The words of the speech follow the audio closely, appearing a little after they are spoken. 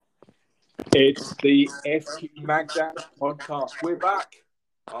It's the FT Magdash podcast. We're back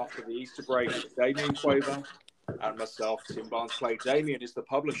after the Easter break. Damien Quaver and myself, Tim Barnes-Clay. Damien is the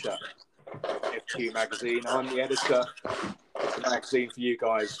publisher of FT Magazine. I'm the editor. It's a magazine for you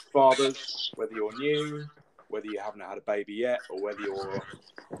guys, fathers, whether you're new, whether you haven't had a baby yet, or whether you're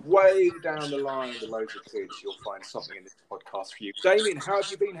way down the line with loads of kids. You'll find something in this podcast for you. Damien, how have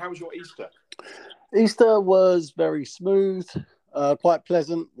you been? How was your Easter? Easter was very smooth, quite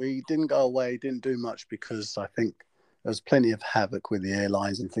pleasant. We didn't go away, didn't do much because I think there was plenty of havoc with the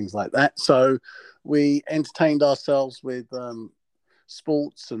airlines and things like that. So we entertained ourselves with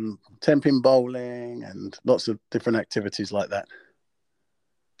sports and 10-pin bowling and lots of different activities like that.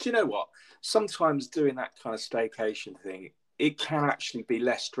 Do you know what? Sometimes doing that kind of staycation thing, it can actually be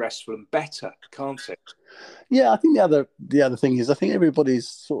less stressful and better, can't it? Yeah, I think the other thing is I think everybody's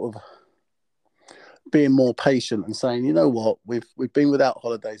sort of being more patient and saying, you know what, we've been without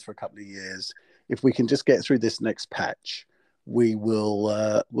holidays for a couple of years. If we can just get through this next patch,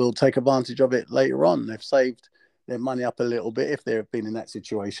 we'll take advantage of it later on. They've saved their money up a little bit if they've been in that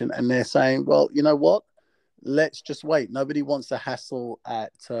situation, and they're saying, well, you know what, let's just wait. Nobody wants the hassle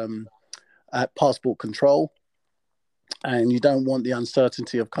at passport control, and you don't want the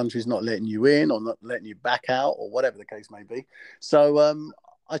uncertainty of countries not letting you in or not letting you back out or whatever the case may be. So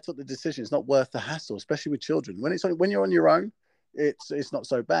I took the decision. It's not worth the hassle, especially with children. When you're on your own, it's not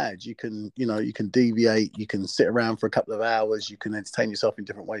so bad. You can deviate, you can sit around for a couple of hours, you can entertain yourself in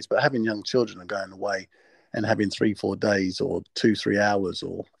different ways. But having young children and going away and having 3-4 days or 2-3 hours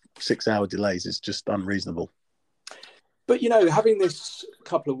or 6-hour delays is just unreasonable. But, you know, having this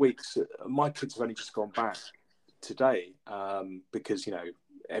couple of weeks, my kids have only just gone back today because, you know,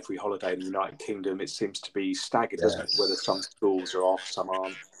 every holiday in the United Kingdom, it seems to be staggered, doesn't it? Whether some schools are off, some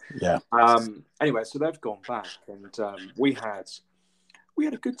aren't. Yeah. Anyway, so they've gone back, and we had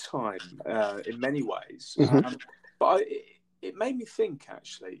a good time in many ways. Mm-hmm. But it made me think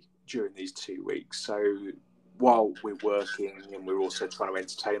actually during these 2 weeks. So while we're working and we're also trying to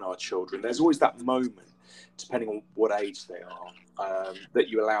entertain our children, there's always that moment, depending on what age they are, that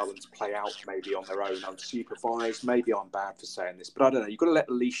you allow them to play out maybe on their own, unsupervised. Maybe I'm bad for saying this, but I don't know. You've got to let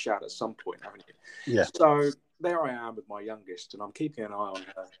the leash out at some point, haven't you? Yeah. So there I am with my youngest, and I'm keeping an eye on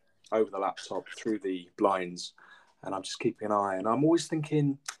her over the laptop through the blinds, and I'm just keeping an eye. And I'm always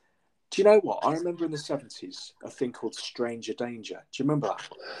thinking, do you know what? I remember in the 70s a thing called Stranger Danger. Do you remember that?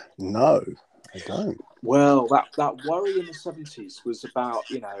 No, I don't. Well, that worry in the 70s was about,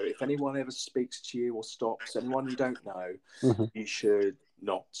 you know, if anyone ever speaks to you or stops, anyone you don't know, Mm-hmm. you should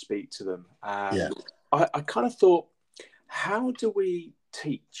not speak to them. And Yeah. I kind of thought, how do we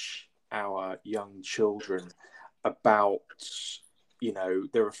teach our young children about, you know,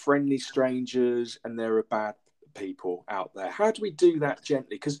 there are friendly strangers and there are bad people out there? How do we do that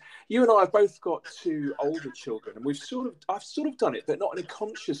gently? Because you and I have both got 2 older children, and I've sort of done it, but not in a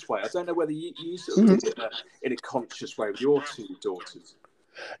conscious way. I don't know whether you sort of did it in a conscious way with your 2 daughters.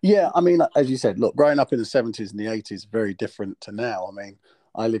 Yeah, I mean, as you said, look, growing up in the 70s and the 80s, very different to now. I mean,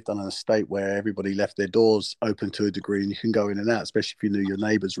 I lived on an estate where everybody left their doors open to a degree and you can go in and out, especially if you knew your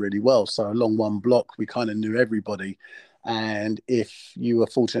neighbours really well. So along one block, we kind of knew everybody. And if you were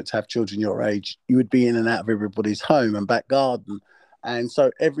fortunate to have children your age, you would be in and out of everybody's home and back garden. And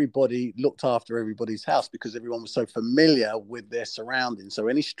so everybody looked after everybody's house because everyone was so familiar with their surroundings. So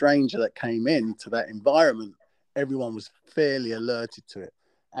any stranger that came into that environment, everyone was fairly alerted to it.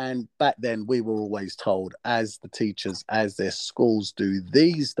 And back then we were always told, as the teachers, as their schools do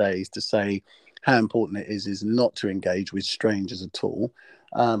these days, to say how important it is not to engage with strangers at all.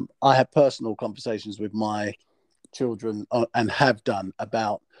 I have personal conversations with my children and have done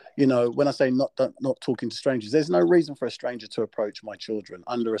about, you know, when I say not talking to strangers, there's no reason for a stranger to approach my children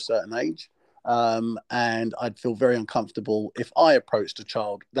under a certain age. And I'd feel very uncomfortable if I approached a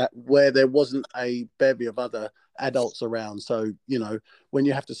child that where there wasn't a bevy of other adults around. So, you know, when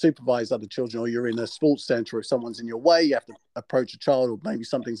you have to supervise other children or you're in a sports center, if someone's in your way, you have to approach a child or maybe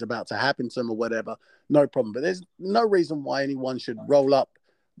something's about to happen to them or whatever, no problem. But there's no reason why anyone should roll up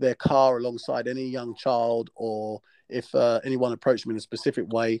their car alongside any young child, or if anyone approached me in a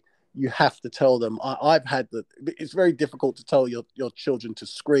specific way, you have to tell them. I've had that. It's very difficult to tell your children to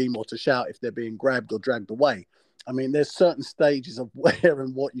scream or to shout if they're being grabbed or dragged away. I mean, there's certain stages of where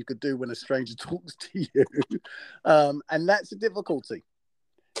and what you could do when a stranger talks to you. And that's a difficulty,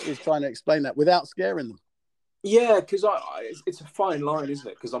 is trying to explain that without scaring them. Yeah, because it's a fine line, isn't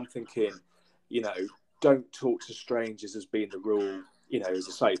it? Because I'm thinking, you know, don't talk to strangers has been the rule, you know, as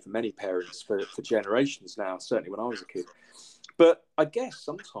I say, for many parents for generations now, certainly when I was a kid. But I guess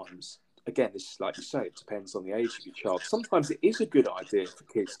sometimes again, this is like you say, it depends on the age of your child. Sometimes it is a good idea for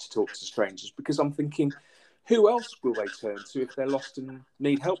kids to talk to strangers because I'm thinking, who else will they turn to if they're lost and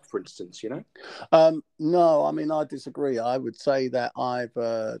need help, for instance, you know? No, I mean, I disagree. I would say that I've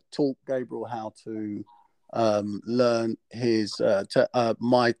taught Gabriel how to learn his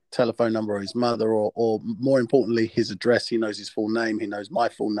my telephone number or his mother, or more importantly, his address. He knows his full name. He knows my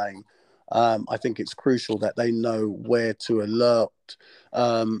full name. I think it's crucial that they know where to alert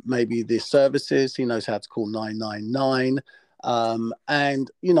maybe the services. He knows how to call 999.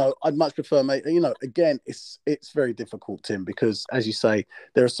 And I'd much prefer, again, it's very difficult, Tim, because as you say,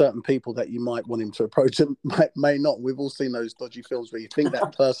 there are certain people that you might want him to approach and may not. We've all seen those dodgy films where you think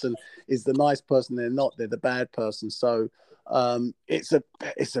that person is the nice person, they're not, they're the bad person. So it's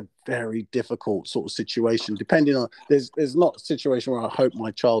a very difficult sort of situation. Depending on, there's not a situation where I hope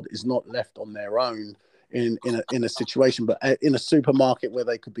my child is not left on their own in a situation, but in a supermarket where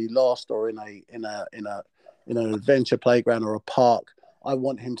they could be lost, or in an adventure playground or a park, I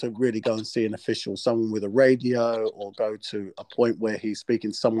want him to really go and see an official, someone with a radio, or go to a point where he's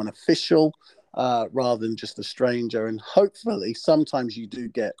speaking to someone official rather than just a stranger. And hopefully sometimes you do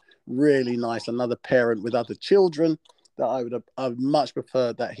get really nice, another parent with other children that I would much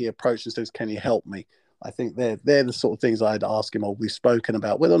prefer that he approached and says, can you help me? I think they're the sort of things I'd ask him, or we've spoken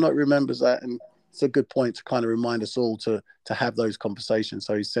about, whether or not he remembers that. And it's a good point to kind of remind us all to have those conversations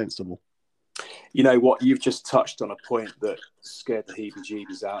so he's sensible. You know what? You've just touched on a point that scared the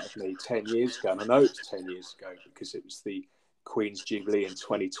heebie-jeebies out of me 10 years ago. And I know it was 10 years ago because it was the Queen's Jubilee in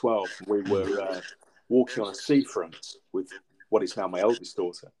 2012. We were walking on a seafront with what is now my eldest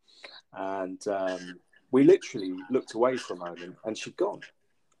daughter. And we literally looked away for a moment and she'd gone.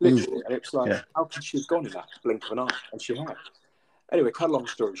 Literally. And it was like, how could she have gone in that blink of an eye? And she had. Anyway, cut a long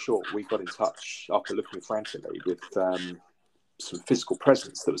story short, we got in touch after looking frantically with some physical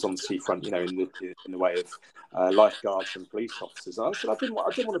presence that was on the seafront, in the way of lifeguards and police officers. And I said, I didn't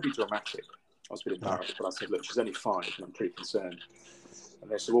want to be dramatic. I was a bit embarrassed, but I said, look, she's only 5 and I'm pretty concerned.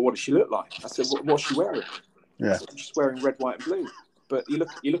 And they said, well, what does she look like? I said, what's she wearing? Yeah. I said, she's wearing red, white and blue. But you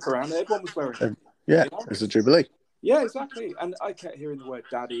look around, everyone was wearing it. Yeah, it's a Jubilee. Yeah, exactly. And I kept hearing the word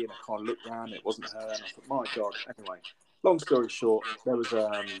daddy, and I kind of looked around, it wasn't her, and I thought, my God. Anyway, long story short, there was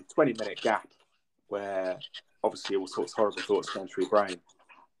a 20-minute gap where obviously all sorts of horrible thoughts going through your brain.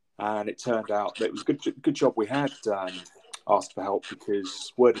 And it turned out that it was a good job we had asked for help,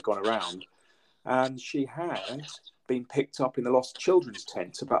 because word had gone around and she had been picked up in the lost children's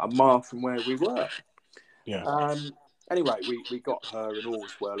tent about a mile from where we were. Yeah. Anyway, we got her and all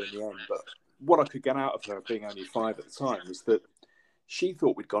was well in the end. But what I could get out of her, being only 5 at the time, was that she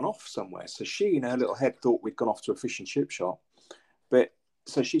thought we'd gone off somewhere. So she, in her little head, thought we'd gone off to a fish and chip shop. But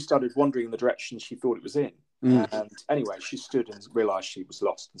so she started wandering in the direction she thought it was in. And anyway, she stood and realised she was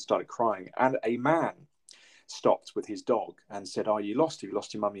lost and started crying. And a man stopped with his dog and said, are you lost? Have you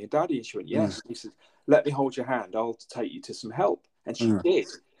lost your mummy and daddy? And she went, yes. He said, let me hold your hand. I'll take you to some help. And she did.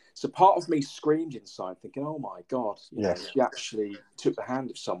 So part of me screamed inside thinking, oh my God, she actually took the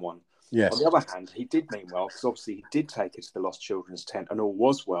hand of someone. Yes. On the other hand, he did mean well, because obviously he did take her to the lost children's tent and all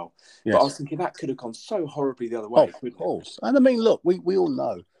was well. Yes. But I was thinking that could have gone so horribly the other way. Of course. And I mean, look, we all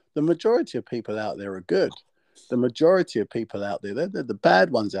know the majority of people out there are good. The majority of people out there, they're the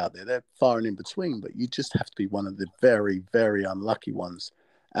bad ones out there. They're far and in between, but you just have to be one of the very, very unlucky ones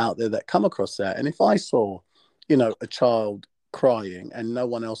out there that come across that. And if I saw, a child crying and no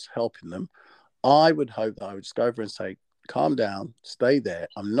one else helping them, I would hope that I would just go over and say, calm down, stay there.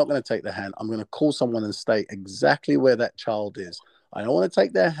 I'm not going to take their hand. I'm going to call someone and stay exactly where that child is. I don't want to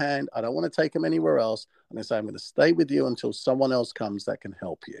take their hand. I don't want to take them anywhere else. I'm going to say, I'm going to stay with you until someone else comes that can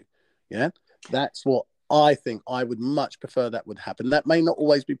help you. Yeah, that's what I think. I would much prefer that would happen. That may not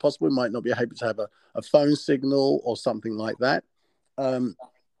always be possible. We might not be able to have a phone signal or something like that.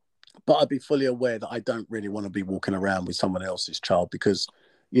 But I'd be fully aware that I don't really want to be walking around with someone else's child, because,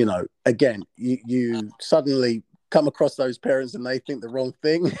 again, you suddenly come across those parents and they think the wrong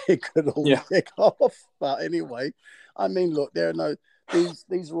thing. It could all kick off. But anyway, I mean, look, there are no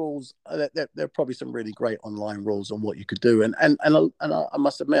these rules. There are probably some really great online rules on what you could do. And I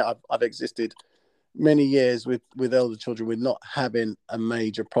must admit, I've existed many years with elder children with not having a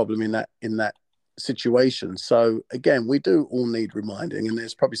major problem in that situation. So again, we do all need reminding, and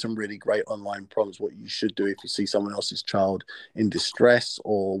there's probably some really great online problems what you should do if you see someone else's child in distress,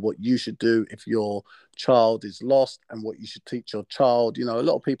 or what you should do if your child is lost, and what you should teach your child. A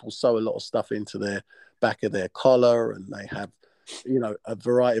lot of people sew a lot of stuff into their back of their collar, and they have a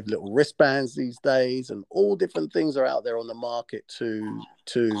variety of little wristbands these days, and all different things are out there on the market to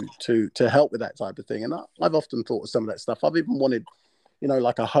help with that type of thing. And I've often thought of some of that stuff. I've even wanted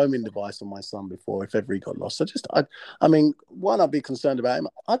like a homing device on my son before if ever he got lost. So I mean, one, I'd be concerned about him.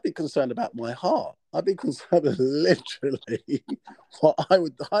 I'd be concerned about my heart. I'd be concerned with literally what I'd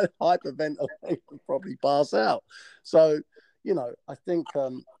hyperventilate and probably pass out. So, I think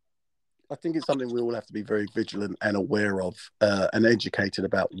it's something we all have to be very vigilant and aware of, and educated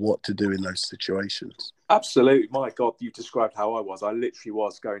about what to do in those situations. Absolutely. My God, you described how I was. I literally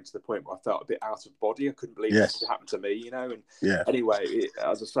was going to the point where I felt a bit out of body. I couldn't believe this happened to me, And anyway,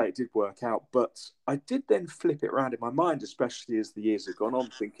 as I say, it did work out. But I did then flip it around in my mind, especially as the years have gone on,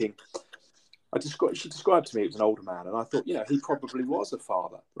 thinking, she described to me it was an older man. And I thought, he probably was a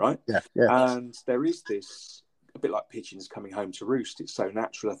father, right? Yeah. And there is this, a bit like pigeons coming home to roost. It's so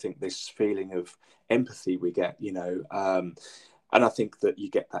natural, I think, this feeling of empathy we get, and I think that you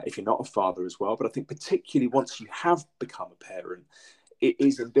get that if you're not a father as well. But I think particularly once you have become a parent, it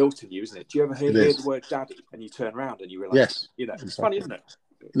is inbuilt in you, isn't it? Do you ever hear the word daddy and you turn around and you realise, yes, it's funny, isn't it?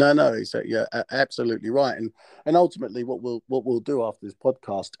 No, yeah, absolutely right. And ultimately what we'll do after this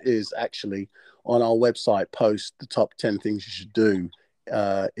podcast is actually on our website post the top 10 things you should do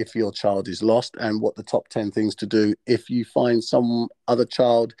if your child is lost, and what the top 10 things to do if you find some other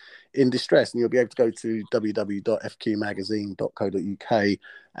child in distress. And you'll be able to go to www.fqmagazine.co.uk,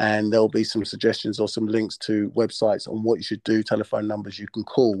 and there'll be some suggestions or some links to websites on what you should do, telephone numbers you can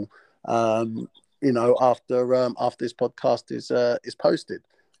call, after this podcast is posted.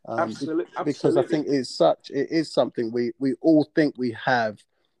 Absolutely. Because I think it is something we all think we have,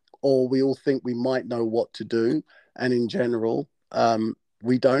 or we all think we might know what to do, and in general,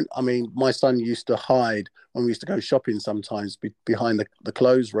 we don't. I mean, my son used to hide when we used to go shopping sometimes behind the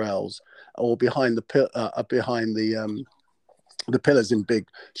clothes rails, or behind the pillars in big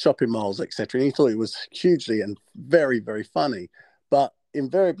shopping malls, etc. And he thought it was hugely and very, very funny. But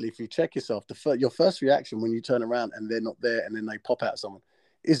invariably, if you check yourself, your first reaction when you turn around and they're not there, and then they pop out someone,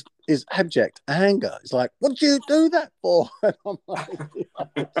 is abject anger. It's like, what do you do that for? And I'm like,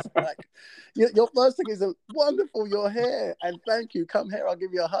 your first thing is, wonderful, your hair, and thank you, come here, I'll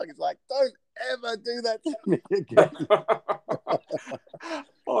give you a hug. It's like, don't ever do that to me again.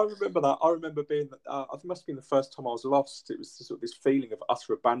 I remember that. I remember being, I think it must have been the first time I was lost. It was sort of this feeling of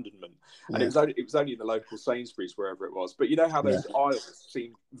utter abandonment. And it was only in the local Sainsbury's, wherever it was. But you know how those aisles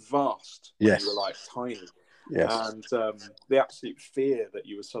seemed vast when you were like tiny. Yes. And the absolute fear that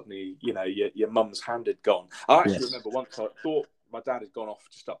you were suddenly, your mum's hand had gone. I actually remember once I thought my dad had gone off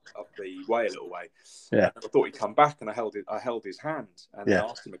just up the way a little way. Yeah. And I thought he'd come back, and I held his hand and I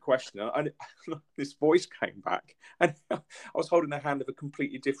asked him a question. And this voice came back, and I was holding the hand of a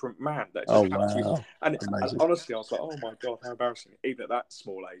completely different man. That just wow! And honestly, I was like, oh my God, how embarrassing! Even at that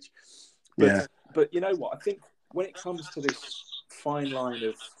small age. But you know what? I think when it comes to this fine line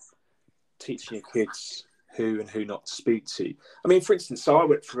of teaching your kids who and who not to speak to. I mean, for instance, so I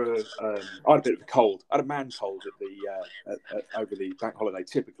went for I had a bit of a cold. I had a man cold over the bank holiday,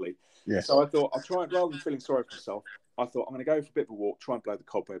 typically. Yes. So I thought I'll try, rather than feeling sorry for myself, I thought I'm going to go for a bit of a walk, try and blow the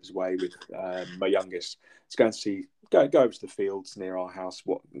cobwebs away with my youngest. Let's go and go over to the fields near our house,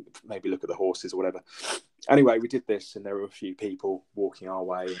 maybe look at the horses or whatever. Anyway, we did this, and there were a few people walking our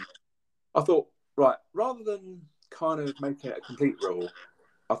way. And I thought, right, rather than kind of making it a complete rule,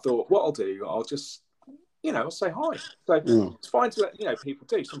 I thought what I'll do, I'll just, I'll say hi. So it's fine to let, people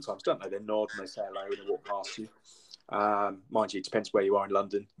do sometimes, don't they? They nod and they say hello and they walk past you. Mind you, it depends where you are in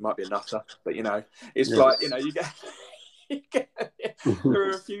London. You might be a nutter, but, it's like, you get there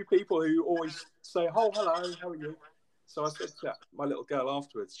are a few people who always say, oh, hello, how are you? So I said to my little girl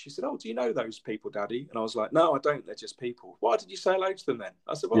afterwards, she said, oh, do you know those people, Daddy? And I was like, no, I don't. They're just people. Why did you say hello to them then?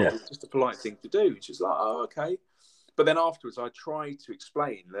 I said, well, it's just a polite thing to do. And she's like, oh, okay. But then afterwards, I tried to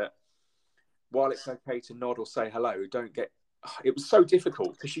explain that while it's okay to nod or say hello, it was so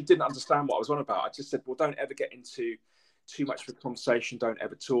difficult because she didn't understand what I was on about. I just said, well, don't ever get into too much of a conversation. Don't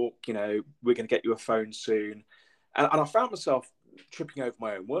ever talk. We're going to get you a phone soon. And I found myself tripping over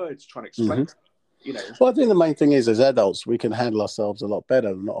my own words, trying to explain, Well, I think the main thing is, as adults, we can handle ourselves a lot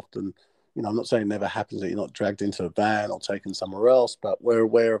better. Not often, I'm not saying it never happens that you're not dragged into a van or taken somewhere else, but we're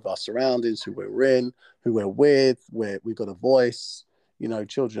aware of our surroundings, who we're in, who we're with, where we've got a voice.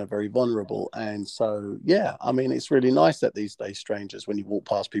 Children are very vulnerable. And so, it's really nice that these days, strangers, when you walk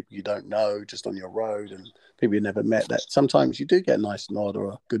past people you don't know, just on your road, and people you never met, that sometimes you do get a nice nod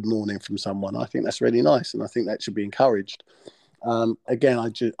or a good morning from someone. I think that's really nice. And I think that should be encouraged. Again,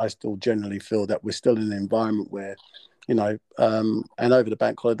 I still generally feel that we're still in an environment where, and over the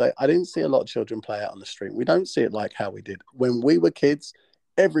bank holiday, I didn't see a lot of children play out on the street. We don't see it like how we did when we were kids.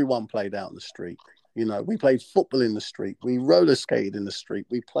 Everyone played out on the street. We played football in the street. We roller skated in the street.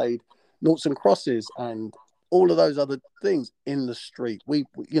 We played noughts and crosses and all of those other things in the street.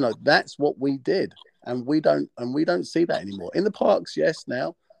 That's what we did, and we don't see that anymore in the parks. Yes,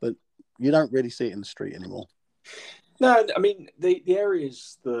 now, but you don't really see it in the street anymore. No, I mean the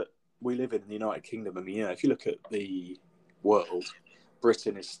areas that we live in the United Kingdom. I mean, if you look at the world,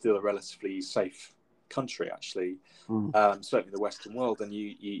 Britain is still a relatively safe country, actually. Certainly the Western world, and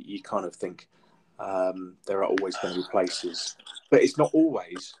you kind of think there are always going to be places, but it's not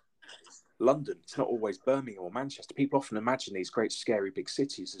always London. It's not always Birmingham or Manchester. People often imagine these great, scary big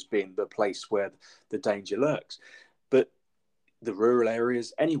cities as being the place where the danger lurks, but the rural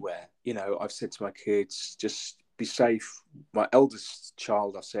areas, anywhere. I've said to my kids, just be safe. My eldest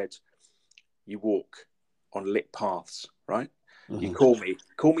child, I said, you walk on lit paths, right? Mm-hmm. You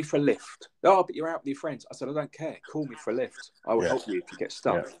call me for a lift. Oh, but you're out with your friends. I said, I don't care. Call me for a lift. I will help you if you get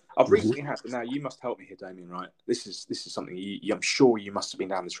stuck. Yeah. I've recently had, now you must help me here, Damien, right? This is something I'm sure you must have been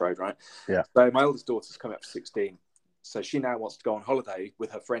down this road, right? Yeah. So my eldest daughter's coming up to 16. So she now wants to go on holiday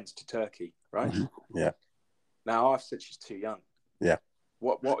with her friends to Turkey, right? Mm-hmm. Yeah. Now I've said she's too young. Yeah.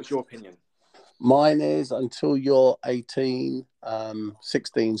 What is your opinion? Mine is until you're 18,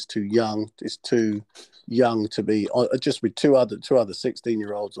 16's too young. It's too young to be just with two other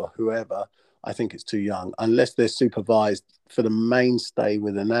 16-year-olds or whoever. I think it's too young unless they're supervised for the mainstay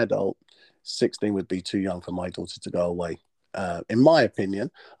with an adult. 16 would be too young for my daughter to go away. In my opinion,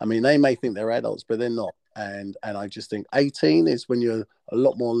 I mean, they may think they're adults, but they're not. And I just think 18 is when you're a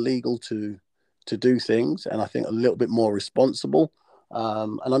lot more legal to do things, and I think a little bit more responsible.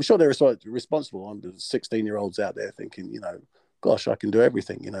 And I'm sure they're responsible. I'm the 16-year-olds out there thinking, gosh, I can do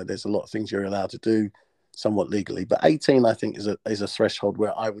everything. There's a lot of things you're allowed to do somewhat legally. But 18, I think, is a threshold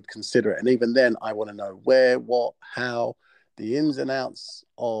where I would consider it. And even then, I want to know where, what, how, the ins and outs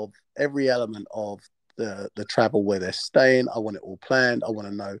of every element of the travel, where they're staying. I want it all planned. I want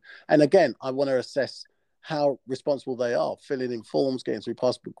to know. And again, I want to assess how responsible they are, filling in forms, getting through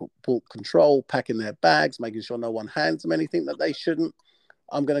passport control, packing their bags, making sure no one hands them anything that they shouldn't.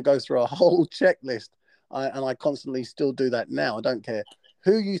 I'm going to go through a whole checklist. And I constantly still do that now. I don't care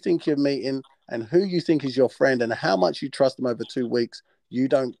who you think you're meeting and who you think is your friend and how much you trust them over 2 weeks. You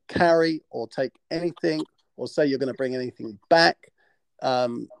don't carry or take anything or say you're going to bring anything back.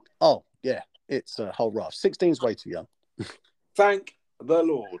 It's a whole raft. 16 is way too young. Thank the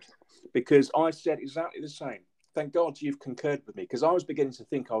Lord. Because I said exactly the same. Thank God you've concurred with me, because I was beginning to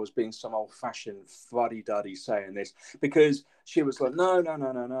think I was being some old-fashioned fuddy-duddy saying this, because she was like, no,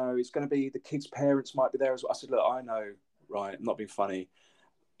 it's going to be the kids' parents might be there as well. I said, look, I know, right, I'm not being funny.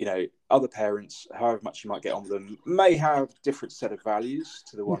 Other parents, however much you might get on with them, may have a different set of values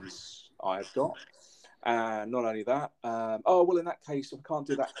to the ones I've got. And not only that, in that case, if I can't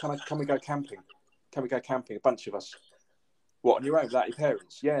do that, can we go camping? Can we go camping, a bunch of us? What, on your own, without your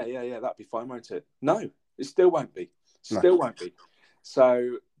parents? Yeah, that'd be fine, won't it? No, it still won't be. Won't be.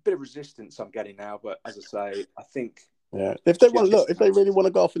 So, a bit of resistance I'm getting now, but as I say, I think... Yeah, if they really want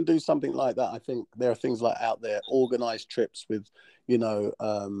to go off and do something like that, I think there are things like out there, organised trips with,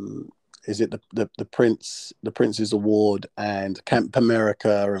 is it the Prince's Award and Camp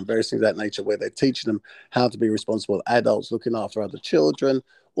America and various things of that nature, where they're teaching them how to be responsible adults, looking after other children,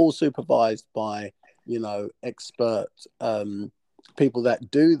 all supervised by expert people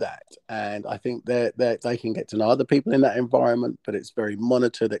that do that. And I think they can get to know other people in that environment, but it's very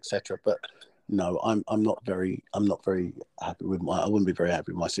monitored, etc. But no, I'm not very happy with I wouldn't be very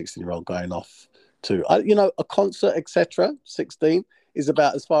happy with my 16-year-old going off to a concert, etc. 16 is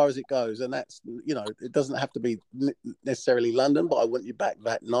about as far as it goes, and that's it doesn't have to be necessarily London, but I want you back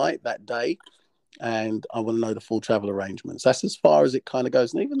that night, that day. And I want to know the full travel arrangements. That's as far as it kind of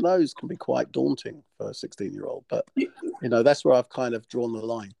goes. And even those can be quite daunting for a 16-year-old. But, that's where I've kind of drawn the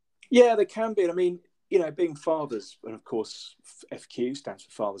line. Yeah, they can be. I mean, being fathers, and of course, FQ stands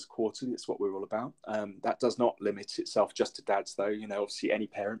for Fathers Quarterly. It's what we're all about. That does not limit itself just to dads, though. Obviously, any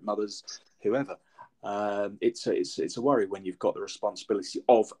parent, mothers, whoever. It's a worry when you've got the responsibility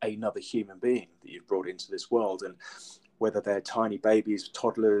of another human being that you've brought into this world. And whether they're tiny babies,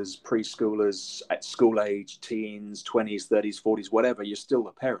 toddlers, preschoolers, at school age, teens, 20s, 30s, 40s, whatever, you're still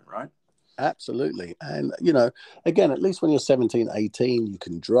a parent, right? Absolutely. And, again, at least when you're 17, 18, you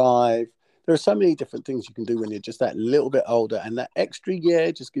can drive. There are so many different things you can do when you're just that little bit older. And that extra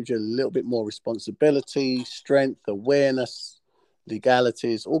year just gives you a little bit more responsibility, strength, awareness,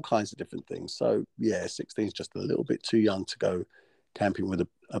 legalities, all kinds of different things. So, 16 is just a little bit too young to go camping with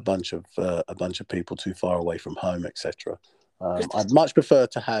a bunch of people too far away from home, etc. I'd much prefer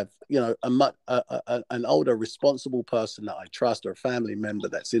to have an older responsible person that I trust, or a family member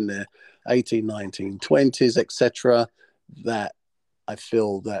that's in their 18, 19, 20s, etc., that I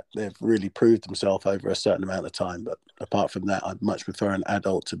feel that they've really proved themselves over a certain amount of time. But apart from that, I'd much prefer an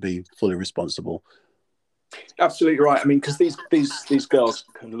adult to be fully responsible. Absolutely right. I mean, because these girls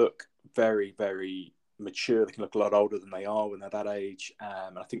can look very, very mature. They can look a lot older than they are when they're that age.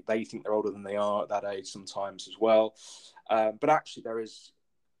 And I think they think they're older than they are at that age sometimes as well. But actually, there is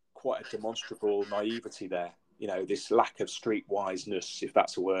quite a demonstrable naivety there. You know, this lack of streetwiseness, if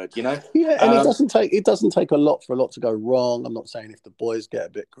that's a word. You know. Yeah, and it doesn't take a lot for a lot to go wrong. I'm not saying if the boys get a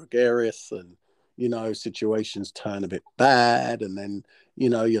bit gregarious and situations turn a bit bad, and then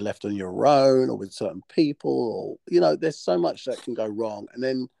you're left on your own or with certain people, or there's so much that can go wrong. And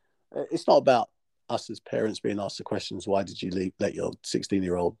then it's not about us as parents being asked the questions, why did you let your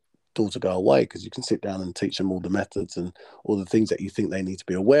 16-year-old daughter go away? Because you can sit down and teach them all the methods and all the things that you think they need to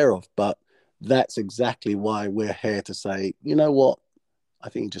be aware of. But that's exactly why we're here to say, you know what, I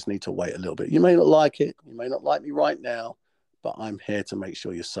think you just need to wait a little bit. You may not like it, you may not like me right now, but I'm here to make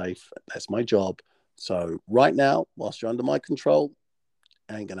sure you're safe. That's my job. So right now, whilst you're under my control,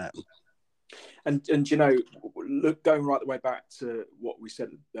 it ain't gonna happen. And look, going right the way back to what we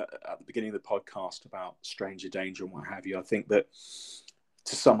said at the beginning of the podcast about stranger danger and what have you, I think that,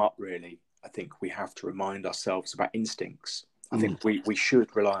 to sum up really, I think we have to remind ourselves about instincts. I think we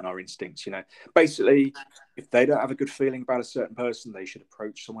should rely on our instincts. Basically, if they don't have a good feeling about a certain person, they should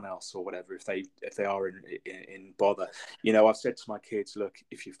approach someone else or whatever. If they are in bother, I've said to my kids, look,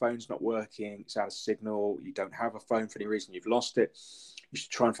 if your phone's not working, it's out of signal, you don't have a phone for any reason, you've lost it, you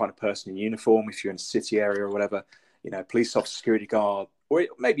should try and find a person in uniform. If you're in a city area or whatever, police officer, security guard, or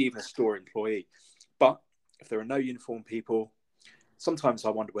maybe even a store employee. But if there are no uniform people, sometimes I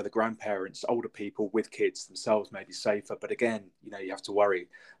wonder whether grandparents, older people with kids themselves may be safer. But again, you have to worry.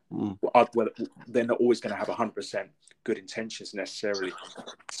 Whether they're not always going to have 100% good intentions necessarily.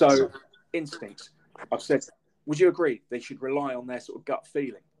 So instincts, I've said, would you agree they should rely on their sort of gut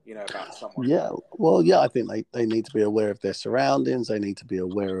feeling, about someone? Yeah, well, yeah, I think they need to be aware of their surroundings. They need to be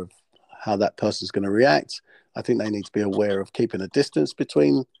aware of how that person's going to react. I think they need to be aware of keeping a distance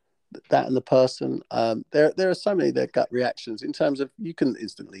between that and the person. There are so many their gut reactions in terms of, you can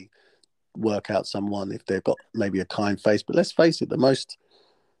instantly work out someone if they've got maybe a kind face. But let's face it, the most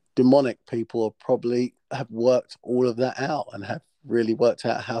demonic people probably have worked all of that out and have really worked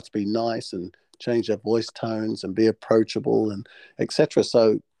out how to be nice and change their voice tones and be approachable and etc.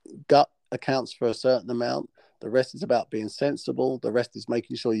 So gut accounts for a certain amount. The rest is about being sensible. The rest is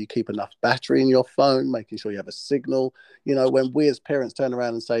making sure you keep enough battery in your phone, making sure you have a signal. When we as parents turn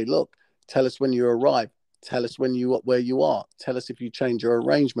around and say, look, tell us when you arrive, tell us where you are, tell us if you change your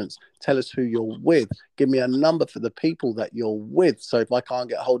arrangements, tell us who you're with, give me a number for the people that you're with. So if I can't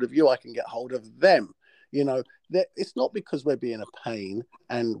get hold of you, I can get hold of them. It's not because we're being a pain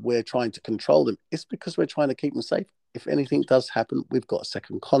and we're trying to control them. It's because we're trying to keep them safe. If anything does happen, we've got a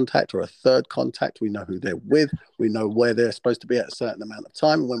second contact or a third contact. We know who they're with. We know where they're supposed to be at a certain amount of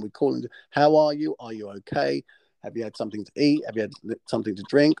time. And when we call them, how are you? Are you okay? Have you had something to eat? Have you had something to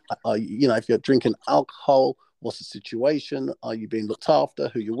drink? If you're drinking alcohol, what's the situation? Are you being looked after?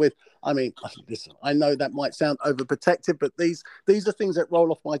 Who you're with? I mean, listen, I know that might sound overprotective, but these are things that roll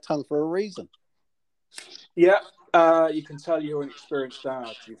off my tongue for a reason. Yeah, you can tell you're an experienced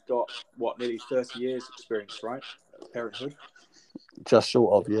dad. You've got, nearly 30 years experience, right? Parenthood. Just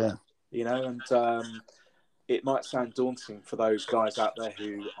short of, yeah. And it might sound daunting for those guys out there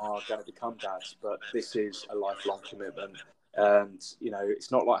who are going to become dads, but this is a lifelong commitment. And,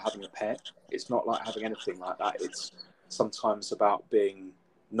 it's not like having a pet. It's not like having anything like that. It's sometimes about being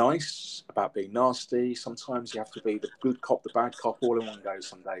nice, about being nasty. Sometimes you have to be the good cop, the bad cop, all in one go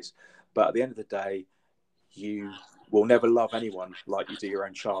some days. But at the end of the day, you will never love anyone like you do your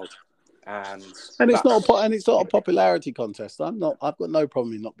own child. And it's not a popularity contest. I've got no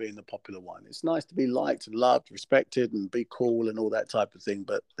problem in not being the popular one. It's nice to be liked and loved, respected, and be cool and all that type of thing.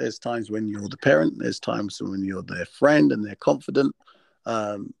 But there's times when you're the parent. There's times when you're their friend and they're confident.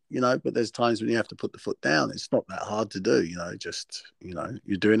 But there's times when you have to put the foot down. It's not that hard to do.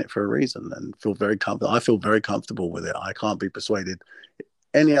 You're doing it for a reason, and feel very comfortable. I feel very comfortable with it. I can't be persuaded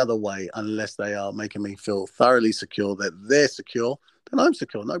any other way unless they are making me feel thoroughly secure that they're secure. Then I'm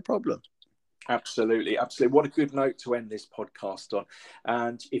secure, no problem. Absolutely. What a good note to end this podcast on.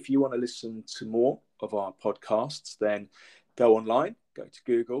 And if you want to listen to more of our podcasts, then go online, go to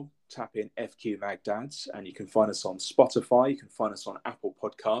Google, tap in FQ Mag Dads, and you can find us on Spotify, you can find us on Apple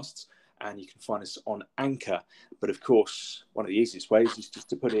Podcasts, and you can find us on Anchor. But of course, one of the easiest ways is just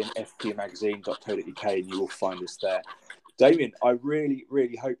to put in fqmagazine.co.uk and you will find us there. Damien, I really,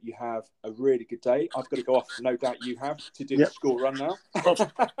 really hope you have a really good day. I've got to go off, no doubt you have, to do the school run now.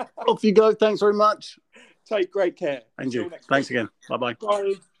 Off you go. Thanks very much. Take great care. And Until you. next Thanks week. again. Bye-bye.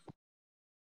 Bye.